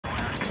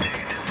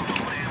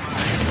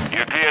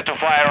Prepare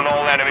to fire on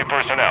all enemy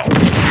personnel.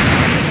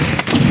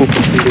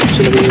 Hindi ko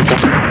sila makita.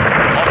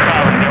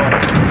 Hostile in the open.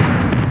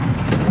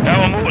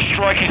 Our move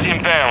strike is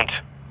inbound.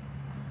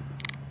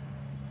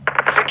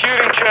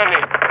 Securing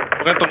Charlie.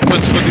 Bakit ang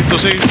quest ko dito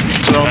safe?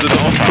 Surrounded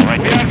ako.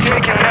 We are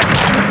taking left.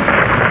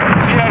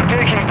 We are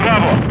taking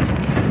Bravo.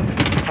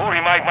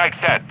 40 Mike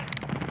set.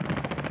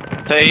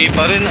 Sa A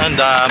pa rin, ang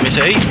dami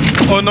sa A.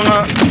 Oo na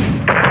nga. We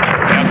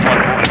have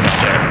one movement up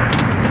there.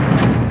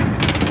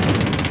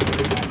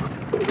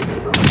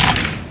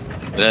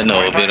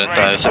 Ano, meron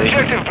tayo sa A.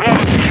 Objective Bravo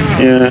secured.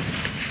 Yeah.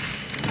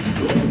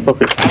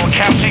 Okay. Our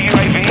capture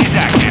UAV is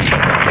active.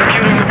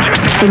 Securing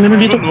objective. Ay, meron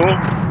dito. No.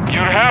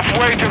 You're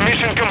halfway to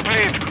mission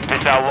complete.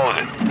 Missile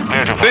loaded.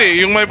 Clear to fire.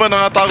 Hindi, yung may iba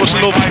nangatago sa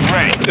loob.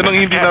 Yan ang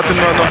hindi natin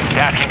ano.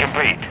 Tasking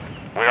complete.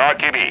 We're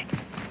RTB.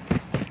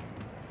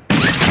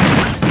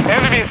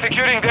 Enemy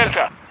securing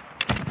Delta.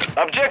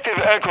 Objective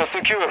Echo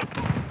secure.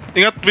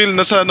 Ingat, Will,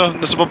 nasa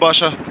baba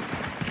siya.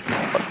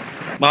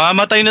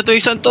 Mamamatay na to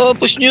isang to,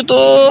 push nyo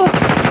to!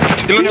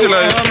 Ilan sila?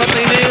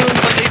 Mamamatay na yun,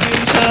 patay ko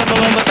yung isa,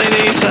 mamamatay na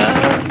yung isa.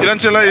 Ilan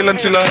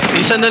sila?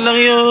 Isa na lang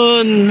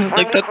yun,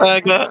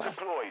 nagtataga.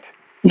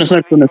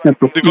 Nasnap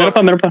ko. Meron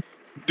pa.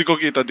 Di ko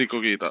kita.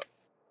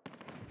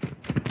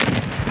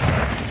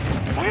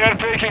 We are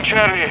taking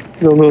Charlie.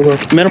 Go.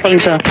 Meron pang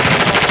isa.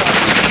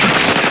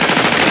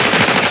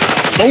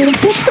 Oh,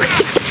 puta!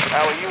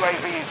 Our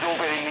UAV is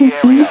orbiting the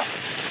area.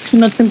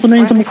 Sinatyan ko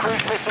na yun sa mukha.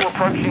 Cruise missile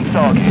approaching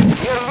target.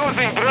 We are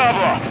losing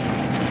Bravo.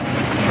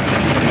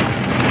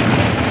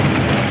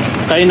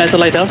 Tayo na sa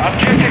lighthouse.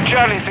 Objective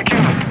Charlie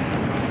secure.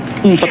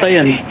 Patay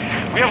yan.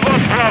 We have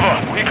lost Bravo.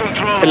 We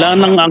control.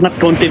 Kailangan ng angat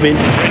konti, Ben.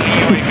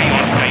 UAV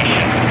on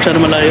station. Masyado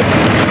malayo.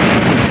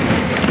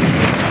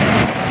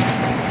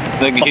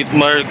 Nag-hit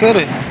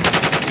marker eh.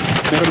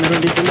 Meron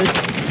dito light.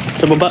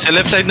 Sa baba. Sa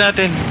left side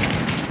natin.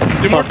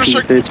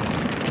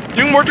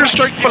 Yung mortar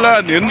strike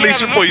pala yun,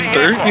 laser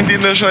pointer. Hindi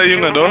na siya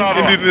yung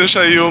hindi na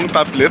siya yung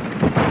tablet.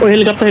 Oh,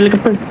 helicopter.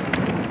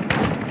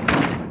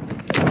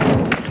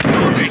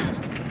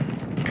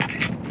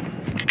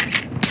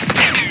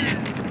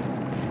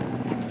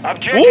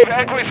 Objective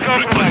Echo is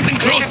compromised.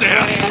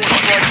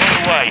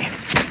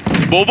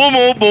 Bobo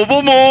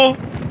mo!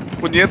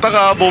 Punyeta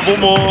ka, bobo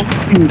mo!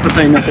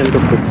 Patay na sa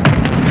helicopter.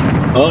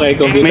 Okay,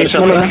 computer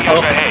shot na.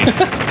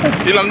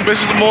 Ilang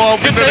beses mo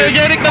ako Shoot sa'yo,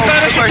 Jeric!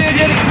 Shoot sa'yo,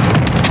 Jeric!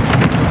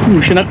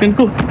 Sinapin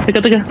ko.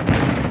 Teka.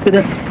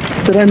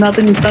 Tirahan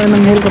natin yung tayo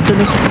ng helicopter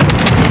na.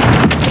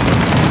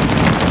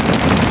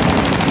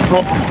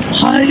 Oh,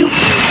 hayop!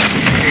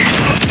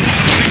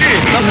 Sige,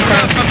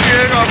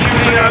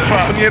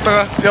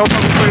 punyeta ka. Yaw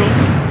takot sa'yo.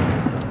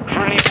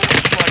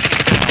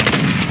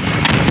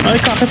 Ay,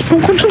 kakaspong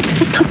ko siya.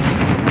 Puta.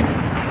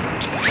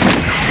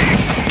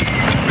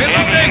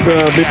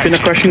 Grabe,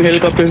 pinacrush yung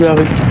helicopter sa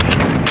akin.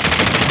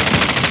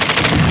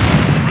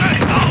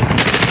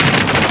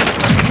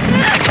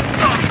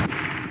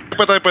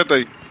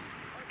 Patay.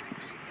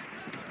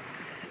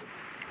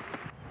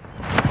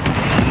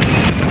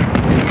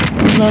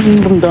 Wala nang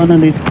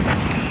ramdaman dito.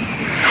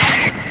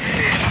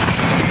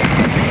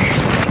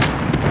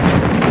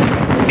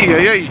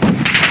 Iyay!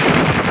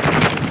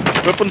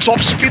 Weapon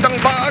swap speed ang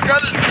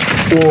bagal!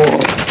 Wow.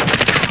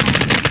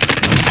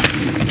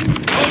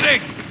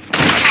 Loading!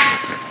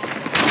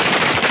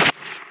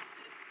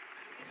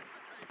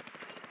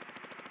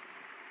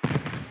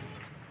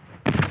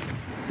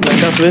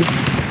 Lighthouse, Ben.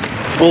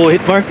 Oh,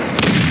 hit mark.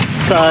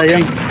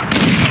 Sayang.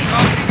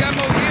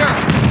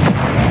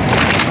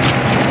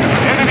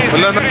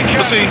 Wala na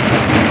kasi.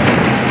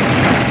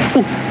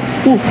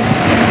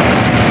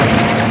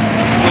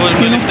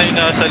 Malis na yung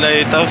nasa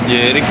lighthouse,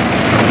 Jeric.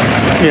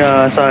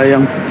 Yeah,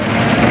 sayang.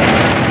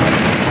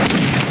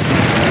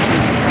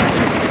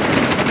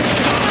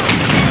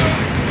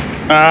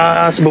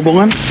 Sa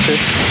bubungan.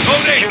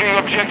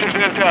 Securing objective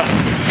Delta.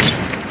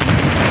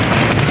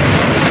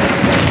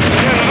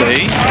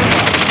 Okay.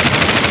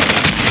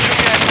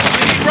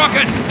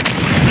 Rockets!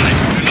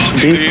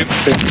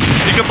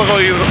 Ikot ako.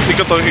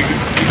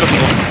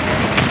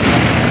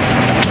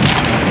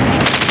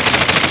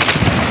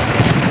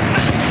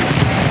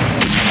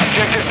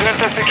 Objective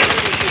Delta secure.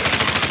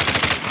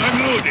 I'm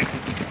loading.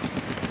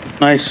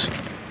 Nice.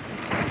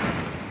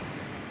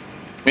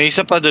 May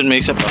isa pa dun,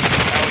 may isa pa. Our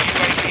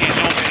UAV is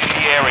orbiting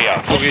the area.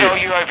 Okay.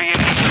 Hostile UAV is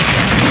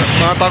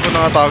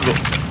Nakatago.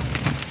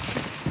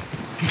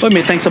 Uy,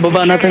 may tank sa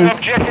baba natin.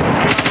 objective.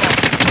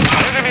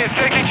 Enemy is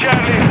taking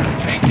Charlie.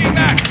 Taking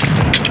back.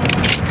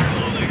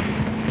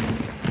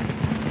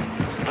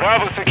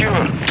 Bravo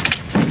secure.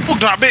 Oh,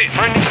 grabe!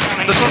 Friendly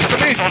Nasaan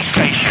kami? on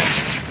station.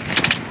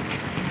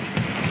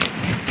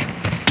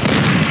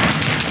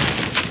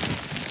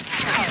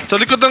 Sa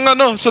likod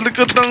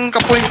ng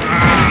kapoy.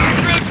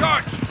 Real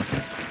charge.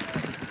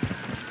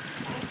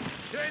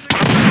 Ready for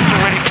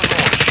launch.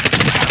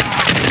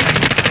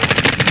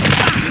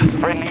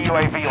 Friendly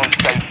UAV on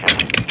station.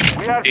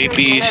 We are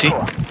APC.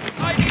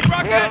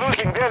 We are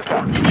losing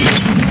Delta.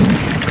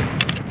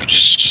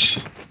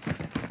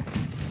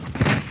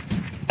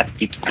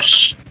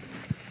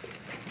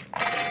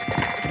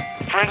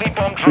 Friendly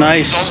bomb drone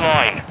Nice. is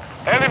online.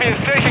 Enemy is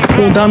taking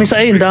Oh, Bravo. dami sa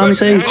A, dami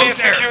sa A. Enemy is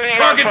securing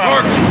Target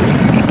mark.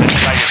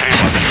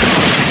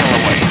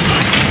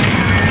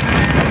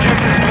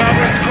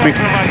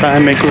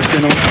 May cruise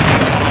din ako.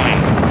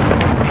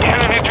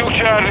 Enemy took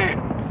Charlie.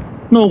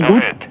 No good.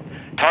 Ahead.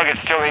 Target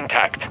still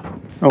intact.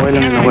 Okay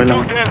lang, okay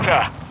lang. Enemy took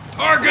Delta.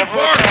 Target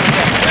mark!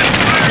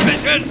 Fire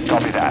mission!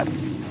 Copy that.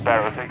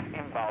 Barrel 6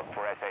 inbound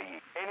for SAE.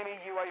 Enemy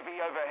UAV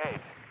overhead.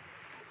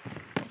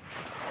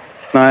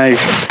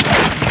 Nice.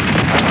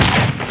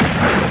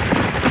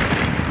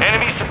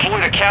 Enemies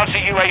deployed a counter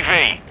UAV.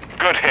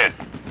 Good hit.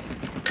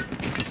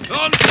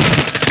 Stun!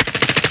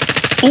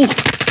 Oh,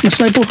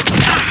 na-snipe po.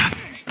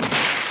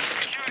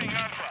 Shooting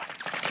Alpha.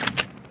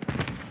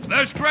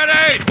 Flash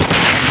grenade!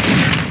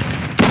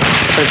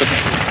 Ito.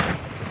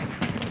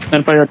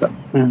 Meron pa yata.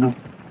 Ayan.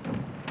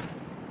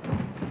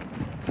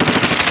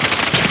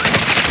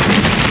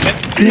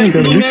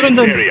 Meron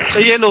doon. Sa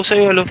yellow, sa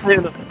yellow, sa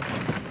yellow.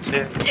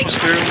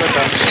 Gusto yung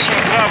na-dance.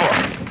 Bravo.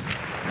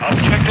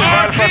 Objective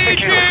Alpha RPG!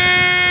 secure.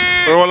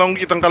 Pero walang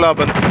kitang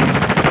kalaban.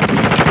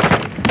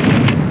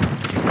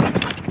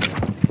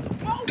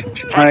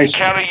 Nice.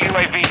 Counter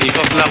UAV.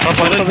 Ikot lang ka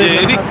pa rin,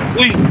 Jeric.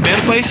 Uy,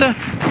 meron pa isa.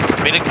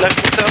 May nag-flash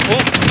isa ako.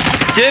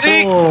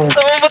 Jeric! Oh,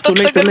 Tama ba too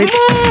late, too tatagal late.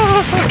 mo?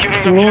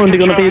 Securing Oo, hindi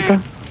ko objective nakita.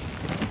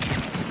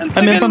 Ang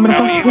Ay, meron pa, tagal mo.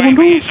 meron pa. Charlie.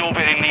 UAV is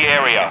orbiting the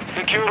area.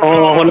 Secure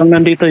Oo, ako lang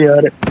nandito,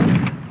 yari.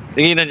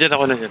 Tingin, nandyan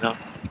ako.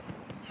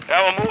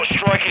 Our mortar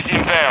strike is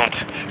inbound.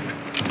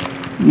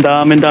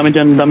 Dami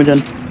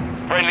dyan.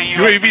 Friendly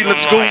UAV,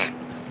 let's go. online.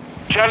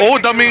 Charlie Oh,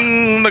 secure. daming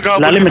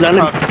naghabol Lalim, dito lalim.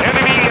 sa akin.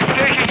 Enemy is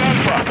taking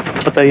Alpha.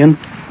 Patay yun.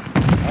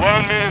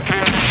 1 minute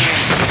 3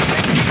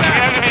 The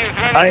enemy is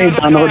running Ay, out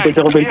of ano ko, time. dito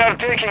ko, We are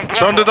taking Bravo.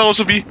 Surrounded ako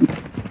sa B.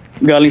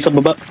 Galing sa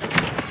baba.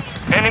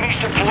 Enemies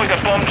deployed a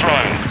bomb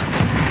drone.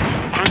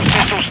 Cruise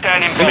missile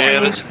standing by.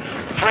 Meron.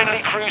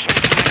 Friendly cruise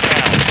missile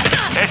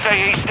inbound.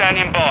 SAE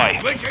standing by.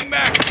 Switching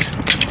back!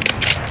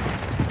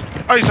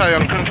 Ay,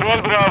 sayang.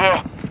 Control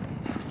Bravo.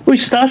 Uy,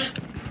 sa taas.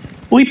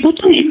 Uy,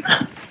 putang ina.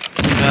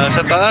 Nasa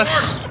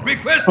taas.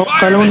 Request Oh, fire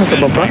kala mo nasa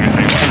mission! baba.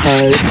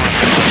 Ay, 50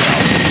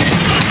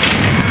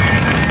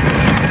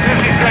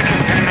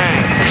 seconds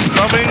remain.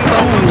 Daming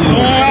tawag sa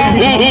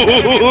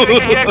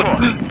Taking Echo.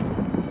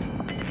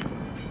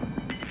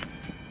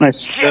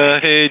 nice.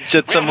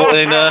 Headshot sa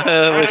mukha na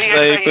may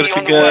sniper si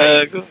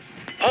Gago.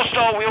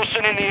 Hostile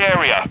Wilson in the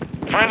area.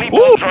 Friendly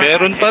Oh, bomb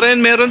drone.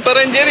 meron pa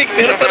rin, Jeric.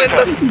 Meron pa rin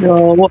doon.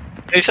 Yawa.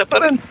 May isa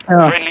pa rin.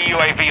 Ah, Friendly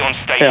UAV on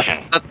station.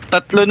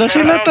 Tatlo na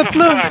sila,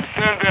 tatlo.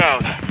 Stand down.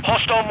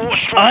 Hostile mortar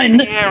strike Ay, in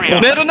hindi. the area.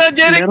 Meron na,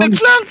 Jeric. meron.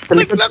 Nag-flank. Sa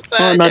likod.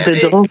 Nag-flank na, Oh, natin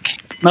Jeric. ako.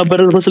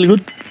 Nabaril ko sa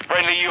likod.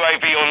 Friendly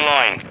UAV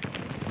online.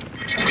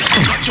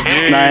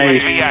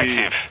 Nice. UAV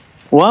active.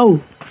 Wow.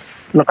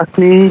 Lakas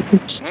ni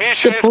Mission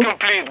Sip is po.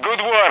 complete.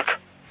 Good work.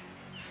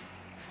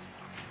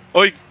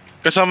 Oy,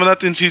 kasama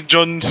natin si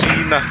John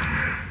Cena.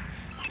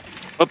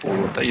 Oh,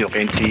 puta, you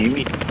can't see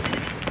me.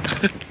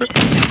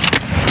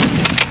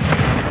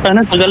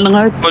 Sana, tagal ng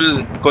heart.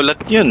 Kulat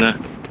yun, ah.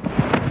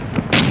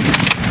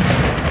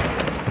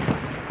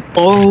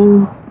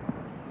 Oh.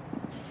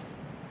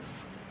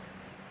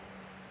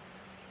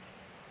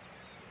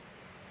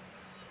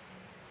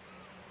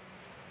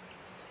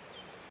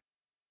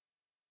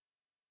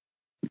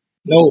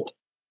 No.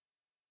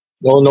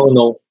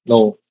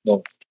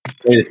 No.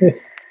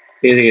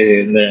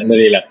 Sige.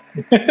 Dali lang.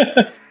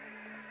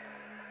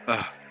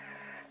 Ah,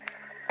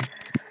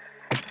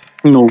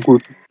 No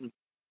good.